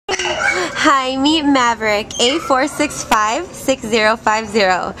Hi, meet Maverick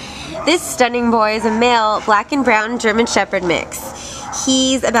A4656050. This stunning boy is a male black and brown German Shepherd mix.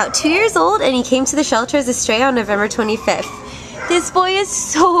 He's about 2 years old and he came to the shelter as a stray on November 25th. This boy is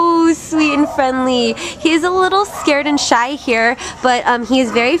so sweet and friendly. He's a little scared and shy here, but he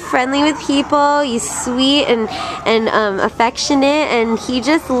is very friendly with people. He's sweet and affectionate, and he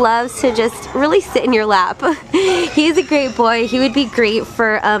just loves to just really sit in your lap. He's a great boy. He would be great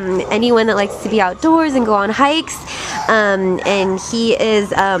for anyone that likes to be outdoors and go on hikes. And he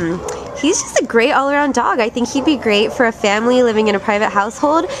is he's just a great all-around dog. I think he'd be great for a family living in a private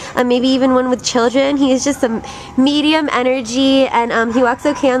household, maybe even one with children. He is just a medium energy, and he walks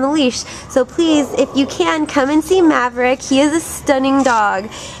okay on the leash. So please, if you can, come and see Maverick. He is a stunning dog.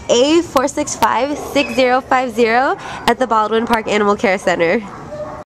 A4656050 at the Baldwin Park Animal Care Center.